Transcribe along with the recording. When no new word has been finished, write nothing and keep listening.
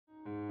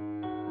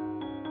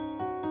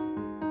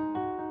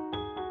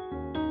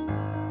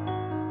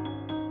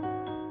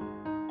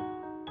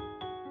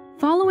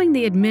Following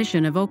the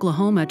admission of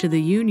Oklahoma to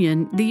the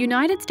Union, the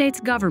United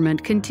States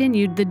government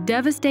continued the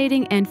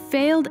devastating and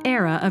failed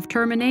era of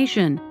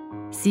termination,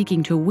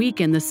 seeking to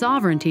weaken the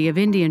sovereignty of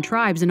Indian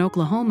tribes in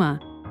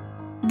Oklahoma.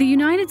 The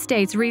United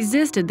States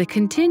resisted the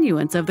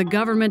continuance of the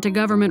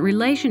government-to-government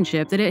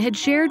relationship that it had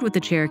shared with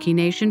the Cherokee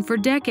Nation for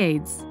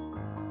decades.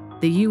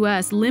 The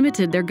U.S.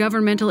 limited their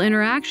governmental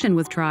interaction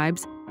with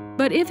tribes,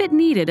 but if it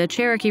needed a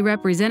Cherokee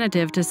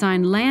representative to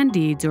sign land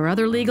deeds or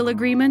other legal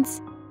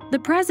agreements, the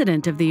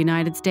President of the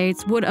United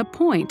States would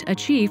appoint a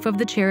chief of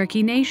the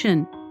Cherokee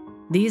Nation.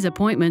 These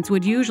appointments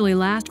would usually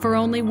last for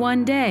only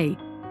one day,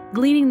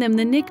 gleaning them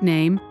the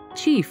nickname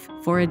Chief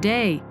for a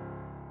Day.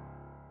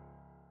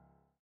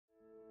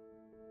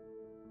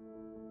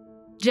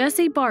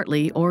 Jesse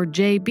Bartley, or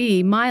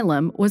J.B.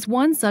 Milam, was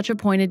one such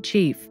appointed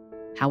chief.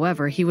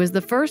 However, he was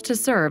the first to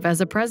serve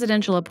as a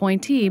presidential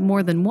appointee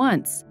more than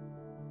once.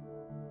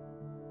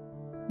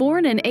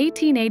 Born in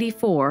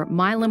 1884,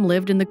 Milam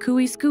lived in the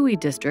Cooey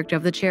district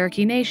of the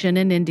Cherokee Nation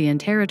in Indian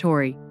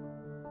Territory.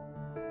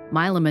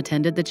 Milam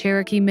attended the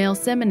Cherokee Male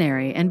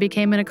Seminary and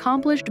became an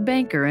accomplished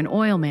banker and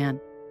oilman.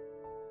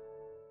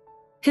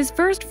 His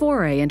first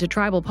foray into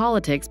tribal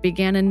politics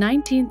began in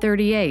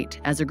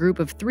 1938 as a group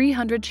of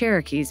 300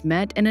 Cherokees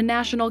met in a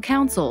national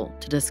council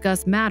to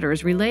discuss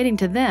matters relating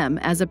to them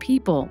as a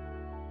people.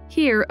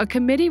 Here, a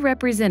committee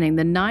representing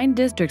the 9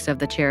 districts of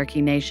the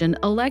Cherokee Nation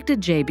elected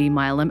J.B.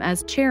 Milam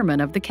as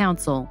chairman of the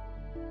council.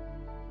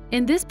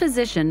 In this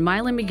position,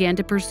 Milam began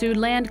to pursue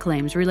land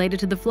claims related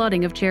to the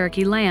flooding of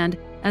Cherokee land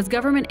as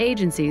government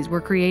agencies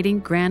were creating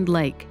Grand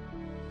Lake.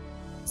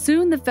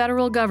 Soon, the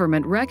federal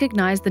government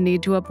recognized the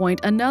need to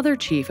appoint another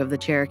chief of the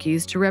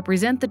Cherokees to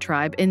represent the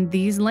tribe in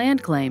these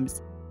land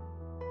claims.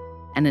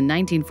 And in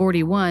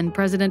 1941,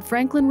 President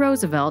Franklin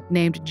Roosevelt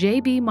named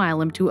J.B.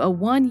 Milam to a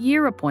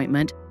one-year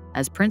appointment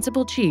as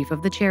principal chief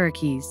of the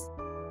Cherokees.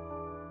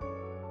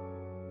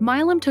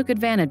 Milam took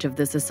advantage of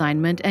this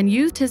assignment and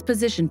used his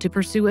position to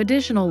pursue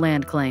additional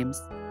land claims.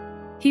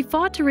 He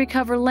fought to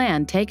recover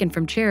land taken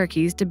from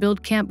Cherokees to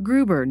build Camp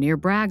Gruber near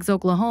Braggs,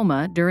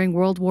 Oklahoma during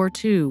World War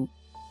II.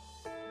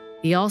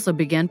 He also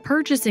began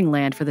purchasing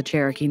land for the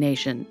Cherokee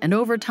Nation and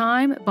over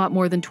time bought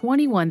more than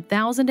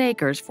 21,000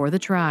 acres for the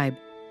tribe.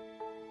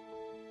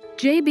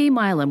 J.B.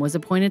 Milam was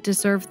appointed to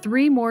serve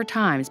 3 more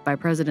times by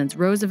Presidents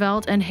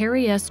Roosevelt and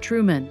Harry S.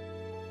 Truman.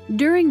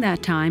 During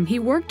that time, he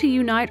worked to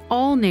unite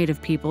all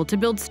Native people to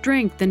build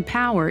strength and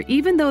power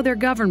even though their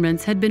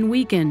governments had been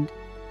weakened.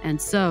 And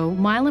so,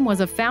 Milam was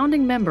a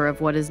founding member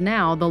of what is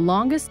now the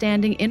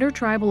longest-standing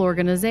intertribal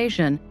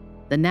organization,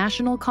 the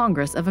National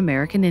Congress of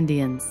American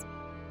Indians.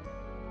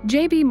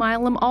 J.B.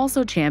 Milam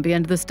also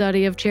championed the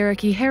study of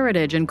Cherokee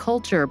heritage and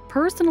culture,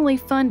 personally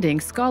funding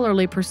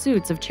scholarly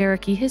pursuits of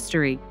Cherokee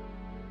history.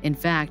 In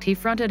fact, he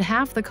fronted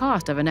half the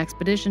cost of an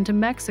expedition to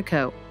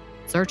Mexico,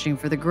 searching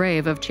for the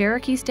grave of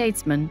Cherokee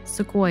statesman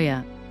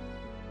Sequoyah.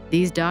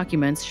 These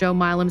documents show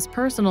Milam's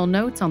personal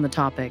notes on the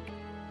topic.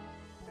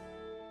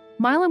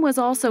 Milam was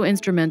also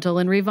instrumental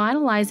in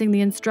revitalizing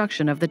the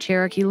instruction of the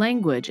Cherokee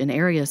language in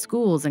area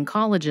schools and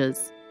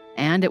colleges,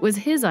 and it was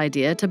his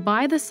idea to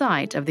buy the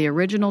site of the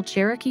original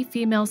Cherokee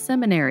Female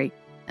Seminary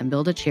and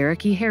build a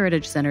Cherokee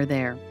Heritage Center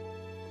there.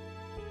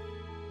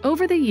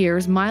 Over the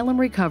years,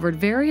 Milam recovered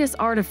various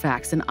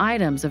artifacts and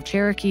items of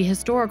Cherokee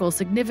historical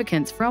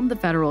significance from the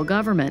federal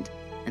government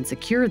and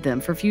secured them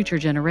for future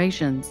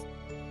generations.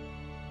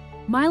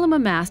 Milam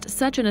amassed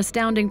such an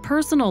astounding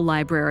personal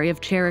library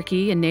of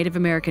Cherokee and Native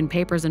American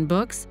papers and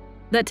books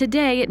that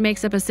today it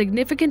makes up a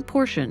significant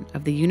portion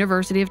of the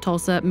University of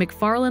Tulsa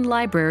McFarland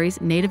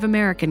Library's Native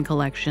American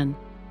collection.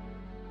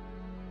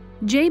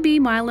 J.B.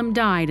 Milam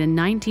died in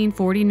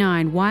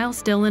 1949 while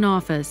still in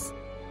office.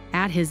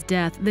 At his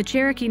death, the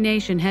Cherokee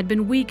Nation had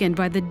been weakened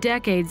by the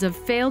decades of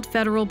failed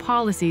federal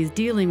policies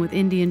dealing with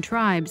Indian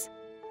tribes.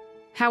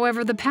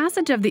 However, the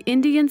passage of the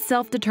Indian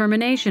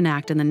Self-Determination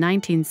Act in the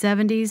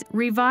 1970s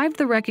revived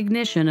the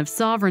recognition of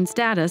sovereign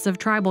status of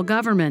tribal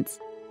governments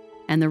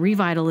and the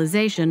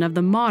revitalization of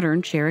the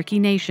modern Cherokee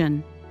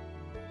Nation.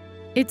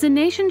 It's a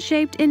nation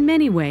shaped in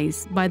many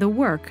ways by the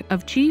work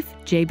of Chief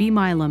J.B.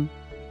 Milam.